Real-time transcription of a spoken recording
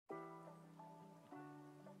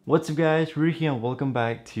What's up guys, Rui here and welcome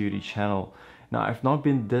back to the channel. Now I've not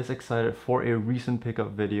been this excited for a recent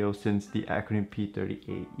pickup video since the acronym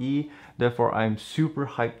P38E. Therefore I'm super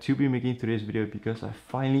hyped to be making today's video because I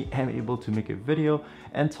finally am able to make a video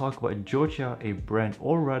and talk about Chia, a brand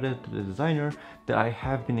or rather the designer that I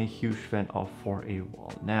have been a huge fan of for a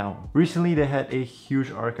while now. Recently they had a huge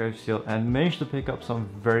archive sale and managed to pick up some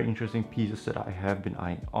very interesting pieces that I have been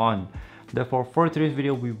eyeing on. Therefore, for today's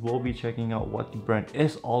video, we will be checking out what the brand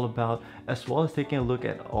is all about, as well as taking a look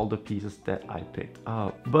at all the pieces that I picked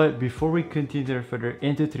up. But before we continue further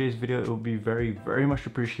into today's video, it would be very much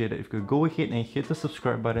appreciated if you could go ahead and hit the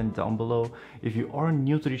subscribe button down below if you are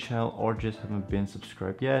new to the channel or just haven't been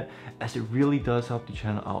subscribed yet, as it really does help the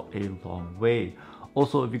channel out a long way.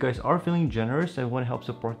 Also, if you guys are feeling generous and want to help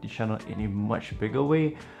support the channel in a much bigger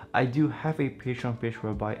way, I do have a Patreon page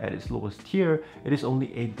whereby at its lowest tier, it is only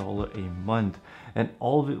 $8 a month. And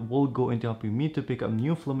all of it will go into helping me to pick up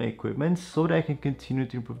new filming equipment so that I can continue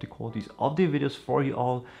to improve the qualities of the videos for you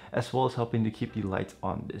all, as well as helping to keep the lights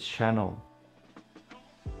on this channel.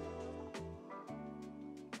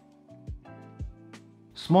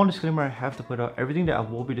 Small disclaimer I have to put out, everything that I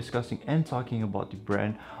will be discussing and talking about the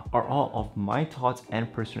brand are all of my thoughts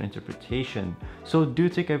and personal interpretation, so do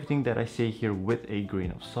take everything that I say here with a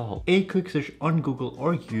grain of salt. A quick search on Google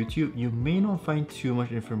or YouTube, you may not find too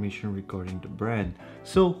much information regarding the brand,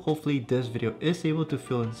 so hopefully this video is able to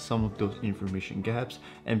fill in some of those information gaps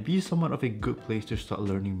and be somewhat of a good place to start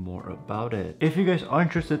learning more about it. If you guys are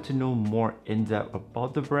interested to know more in depth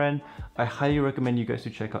about the brand, I highly recommend you guys to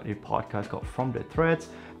check out a podcast called From the Threads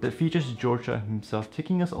that features Chia himself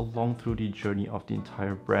taking us along through the journey of the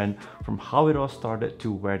entire brand from how it all started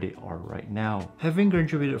to where they are right now. Having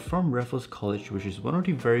graduated from Raffles College, which is one of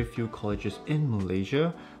the very few colleges in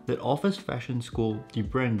Malaysia that offers fashion school, the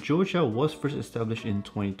brand Chia was first established in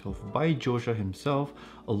 2012 by Chia himself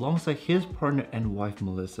alongside his partner and wife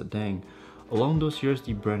Melissa Deng. Along those years,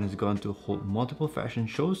 the brand has gone to hold multiple fashion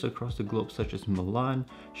shows across the globe such as Milan,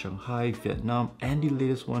 Shanghai, Vietnam, and the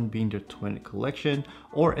latest one being their 20th collection,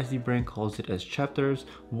 or as the brand calls it as chapters,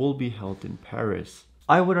 will be held in Paris.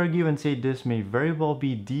 I would argue and say this may very well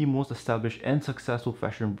be the most established and successful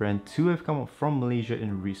fashion brand to have come up from Malaysia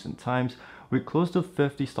in recent times, with close to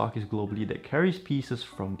 50 stockists globally that carries pieces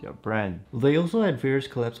from their brand. They also had various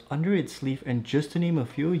collabs under its sleeve, and just to name a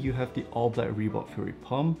few, you have the all-black Reebok Fury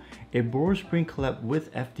Pump, a Boro Spring collab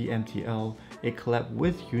with FDMTL, a collab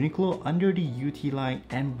with Uniqlo under the UT line,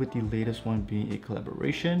 and with the latest one being a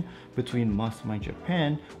collaboration between Mastermind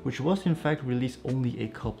Japan, which was in fact released only a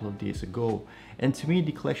couple of days ago. And to me,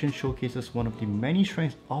 the collection showcases one of the many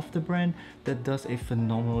strengths of the brand that does a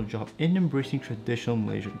phenomenal job in embracing traditional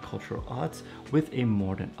Malaysian cultural arts with a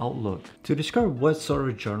modern outlook. To describe what sort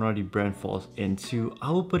of genre the brand falls into, I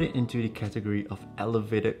will put it into the category of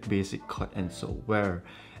elevated basic cut and sew wear,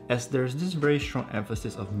 as there's this very strong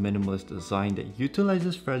emphasis of minimalist design that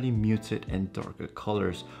utilizes fairly muted and darker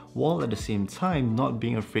colors, while at the same time not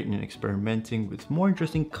being afraid in experimenting with more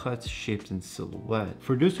interesting cuts, shapes, and silhouette.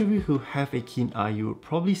 For those of you who have a keen eye, you will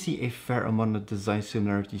probably see a fair amount of design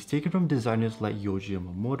similarities taken from designers like Yohji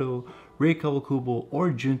Yamamoto, Rei Kawakubo, or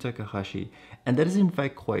Jun Takahashi, and that is in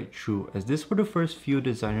fact quite true, as these were the first few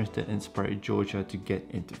designers that inspired Chia to get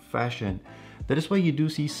into fashion. That is why you do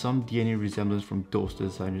see some DNA resemblance from those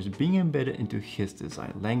designers being embedded into his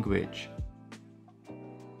design language.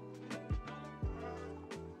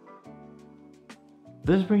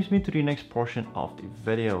 This brings me to the next portion of the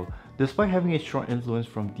video. Despite having a strong influence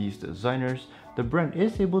from these designers, the brand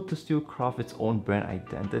is able to still craft its own brand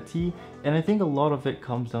identity, and I think a lot of it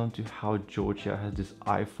comes down to how Chia has this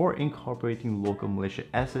eye for incorporating local Malaysian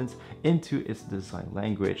essence into its design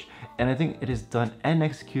language, and I think it is done and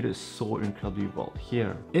executed so incredibly well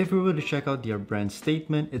here. If we were to check out their brand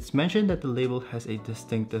statement, it's mentioned that the label has a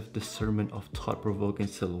distinctive discernment of thought-provoking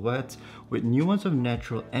silhouettes, with nuance of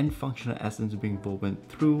natural and functional essence being woven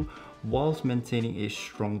through, whilst maintaining a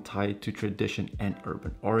strong tie to tradition and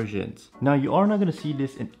urban origins. Now, you are not going to see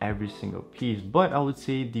this in every single piece, but I would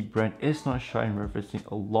say the brand is not shy in referencing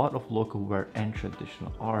a lot of local wear and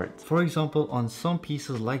traditional art. For example, on some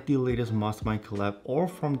pieces like the latest Mastermind collab or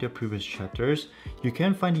from their previous chapters, you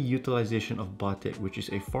can find the utilization of batik, which is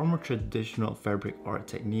a form of traditional fabric art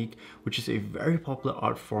technique, which is a very popular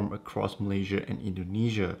art form across Malaysia and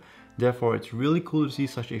Indonesia. Therefore, it's really cool to see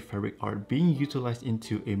such a fabric art being utilized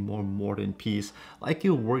into a more modern piece like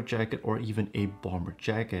a work jacket or even a bomber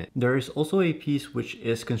jacket. There is also a piece which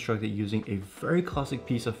is constructed using a very classic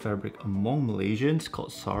piece of fabric among Malaysians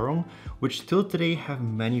called sarong, which still today have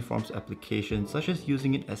many forms of application, such as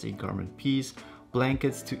using it as a garment piece,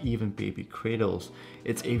 blankets to even baby cradles.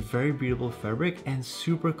 It's a very breathable fabric and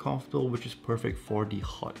super comfortable, which is perfect for the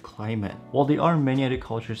hot climate. While there are many other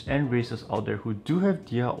cultures and races out there who do have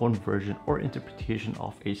their own version or interpretation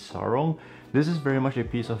of a sarong, this is very much a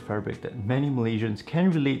piece of fabric that many Malaysians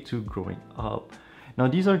can relate to growing up. Now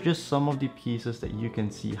these are just some of the pieces that you can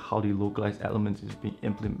see how the localized elements is being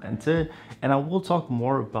implemented, and I will talk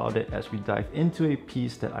more about it as we dive into a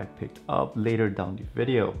piece that I picked up later down the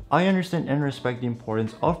video. I understand and respect the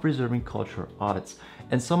importance of preserving cultural arts,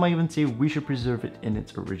 and some might even say we should preserve it in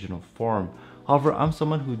its original form. However, I'm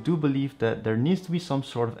someone who do believe that there needs to be some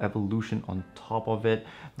sort of evolution on top of it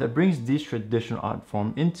that brings this traditional art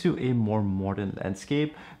form into a more modern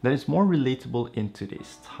landscape that is more relatable in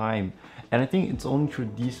today's time. And I think it's only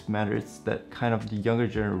through these matters that kind of the younger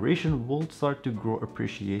generation will start to grow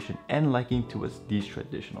appreciation and liking towards these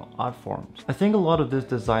traditional art forms. I think a lot of this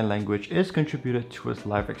design language is contributed towards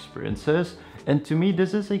life experiences, and to me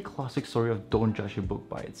this is a classic story of don't judge a book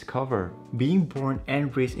by its cover. Being born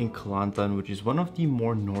and raised in Kelantan, which is one of the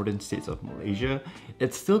more northern states of Malaysia,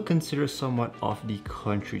 it's still considered somewhat of the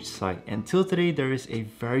countryside. Until today, there is a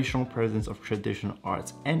very strong presence of traditional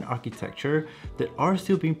arts and architecture that are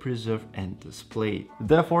still being preserved and displayed.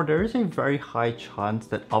 Therefore, there is a very high chance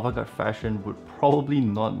that avant-garde fashion would probably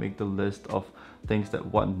not make the list of things that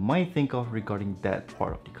one might think of regarding that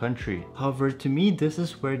part of the country. However, to me, this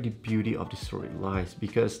is where the beauty of the story lies,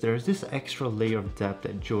 because there's this extra layer of depth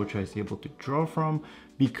that Chia is able to draw from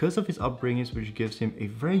because of his upbringings, which gives him a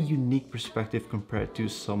very unique perspective compared to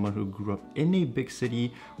someone who grew up in a big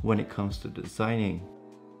city when it comes to designing.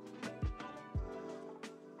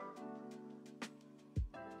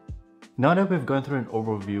 Now that we've gone through an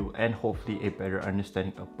overview and hopefully a better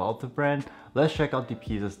understanding about the brand, let's check out the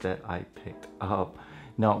pieces that I picked up.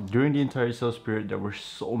 Now, during the entire sales period, there were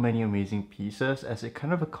so many amazing pieces as it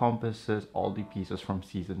kind of encompasses all the pieces from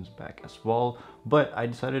seasons back as well. But I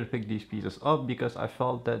decided to pick these pieces up because I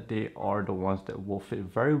felt that they are the ones that will fit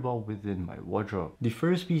very well within my wardrobe. The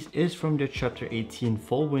first piece is from their Chapter 18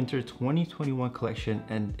 Fall Winter 2021 collection,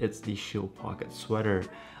 and it's the Shield Pocket Sweater.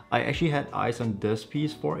 I actually had eyes on this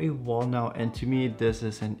piece for a while now, and to me this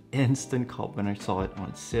is an instant cop when I saw it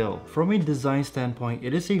on sale. From a design standpoint,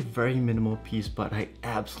 it is a very minimal piece, but I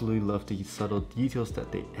absolutely love the subtle details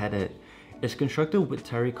that they added. It's constructed with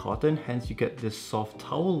terry cotton, hence you get this soft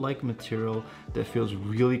towel-like material that feels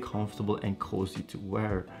really comfortable and cozy to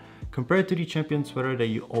wear. Compared to the Champion sweater that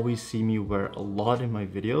you always see me wear a lot in my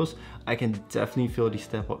videos, I can definitely feel the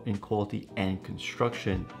step up in quality and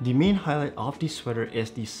construction. The main highlight of the sweater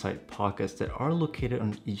is the side pockets that are located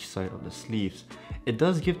on each side of the sleeves. It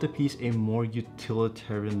does give the piece a more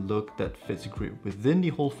utilitarian look that fits great within the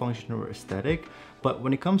whole functional wear aesthetic, but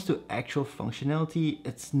when it comes to actual functionality,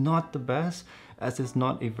 it's not the best, as it's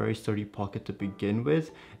not a very sturdy pocket to begin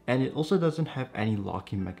with, and it also doesn't have any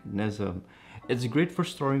locking mechanism. It's great for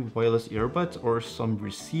storing wireless earbuds or some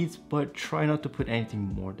receipts, but try not to put anything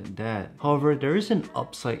more than that. However, there is an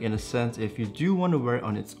upside in a sense. If you do want to wear it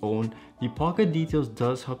on its own, the pocket details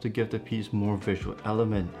does help to give the piece more visual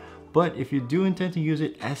element. But if you do intend to use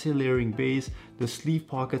it as a layering base, the sleeve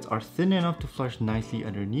pockets are thin enough to flush nicely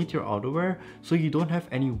underneath your outerwear, so you don't have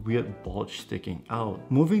any weird bulge sticking out.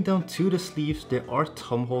 Moving down to the sleeves, there are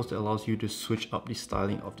thumb holes that allows you to switch up the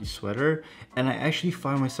styling of the sweater, and I actually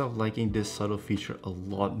find myself liking this subtle feature a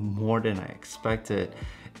lot more than I expected.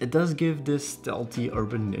 It does give this stealthy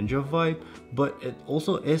urban ninja vibe, but it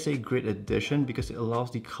also is a great addition because it allows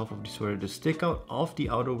the cuff of the sweater to stick out of the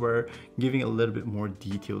outerwear, giving a little bit more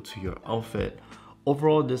detail to your outfit.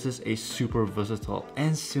 Overall, this is a super versatile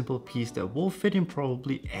and simple piece that will fit in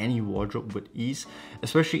probably any wardrobe with ease,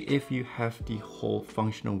 especially if you have the whole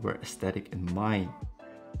functional wear aesthetic in mind.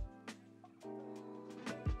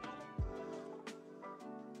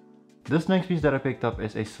 This next piece that I picked up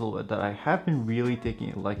is a silhouette that I have been really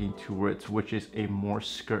taking a liking towards, which is a more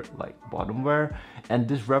skirt-like bottom wear, and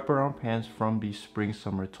this wraparound pants from the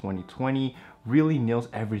spring-summer 2020 really nails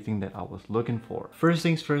everything that I was looking for. First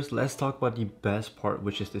things first, let's talk about the best part,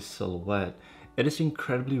 which is the silhouette. It is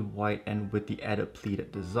incredibly wide, and with the added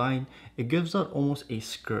pleated design, it gives out almost a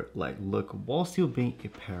skirt-like look while still being a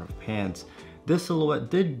pair of pants. This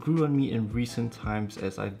silhouette did grow on me in recent times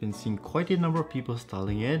as I've been seeing quite a number of people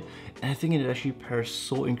styling it, and I think it actually pairs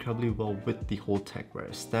so incredibly well with the whole tech wear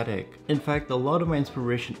aesthetic. In fact, a lot of my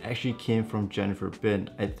inspiration actually came from Jennifer Bin.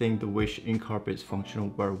 I think the way she incorporates functional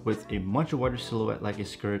wear with a much wider silhouette like a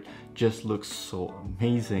skirt just looks so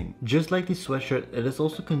amazing. Just like the sweatshirt, it is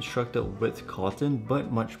also constructed with cotton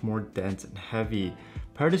but much more dense and heavy.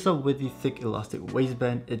 Pair this up with the thick elastic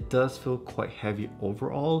waistband, it does feel quite heavy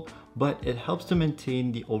overall, but it helps to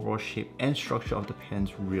maintain the overall shape and structure of the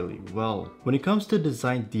pants really well. When it comes to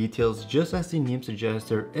design details, just as the name suggests,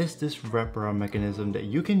 there is this wraparound mechanism that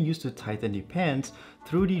you can use to tighten the pants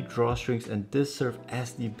through the drawstrings, and this serves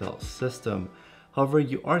as the belt system. However,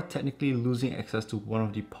 you are technically losing access to one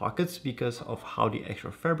of the pockets because of how the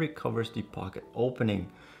extra fabric covers the pocket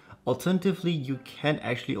opening. Alternatively, you can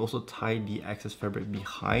actually also tie the excess fabric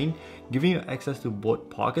behind, giving you access to both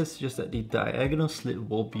pockets, just that the diagonal slit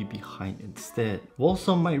will be behind instead. While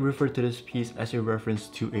some might refer to this piece as a reference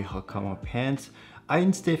to a hakama pants, I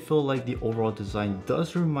instead feel like the overall design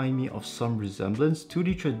does remind me of some resemblance to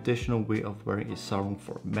the traditional way of wearing a sarong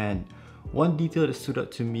for men. One detail that stood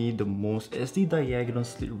out to me the most is the diagonal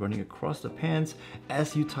slit running across the pants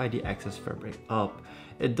as you tie the excess fabric up.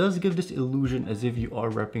 It does give this illusion as if you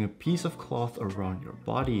are wrapping a piece of cloth around your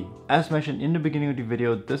body. As mentioned in the beginning of the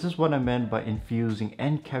video, this is what I meant by infusing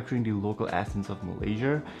and capturing the local essence of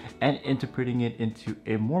Malaysia and interpreting it into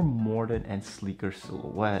a more modern and sleeker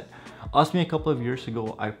silhouette. Ask me a couple of years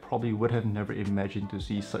ago, I probably would have never imagined to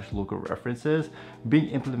see such local references being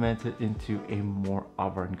implemented into a more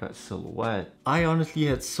avant-garde silhouette. I honestly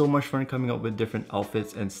had so much fun coming up with different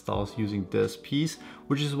outfits and styles using this piece,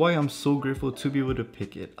 which is why I'm so grateful to be able to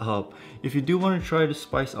pick it up. If you do want to try to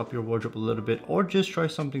spice up your wardrobe a little bit or just try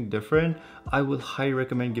something different, I would highly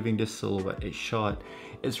recommend giving this silhouette a shot.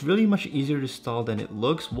 It's really much easier to style than it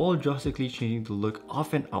looks while drastically changing the look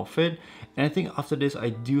of an outfit, and I think after this I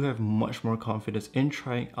do have much more confidence in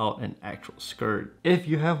trying out an actual skirt. If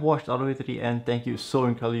you have watched all the way to the end, thank you so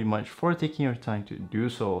incredibly much for taking your time to do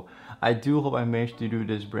so. I do hope I managed to do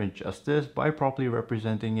this brand justice by properly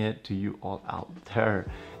representing it to you all out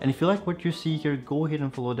there. And if you like what you see here, go ahead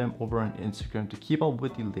and follow them over on Instagram to keep up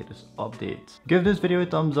with the latest updates. Give this video a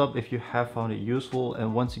thumbs up if you have found it useful,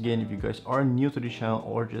 and once again, if you guys are new to the channel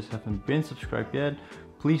or just haven't been subscribed yet,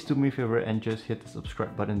 please do me a favor and just hit the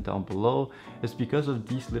subscribe button down below. It's because of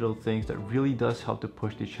these little things that really does help to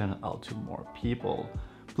push the channel out to more people.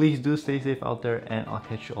 Please do stay safe out there, and I'll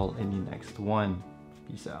catch you all in the next one.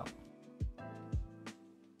 Peace out.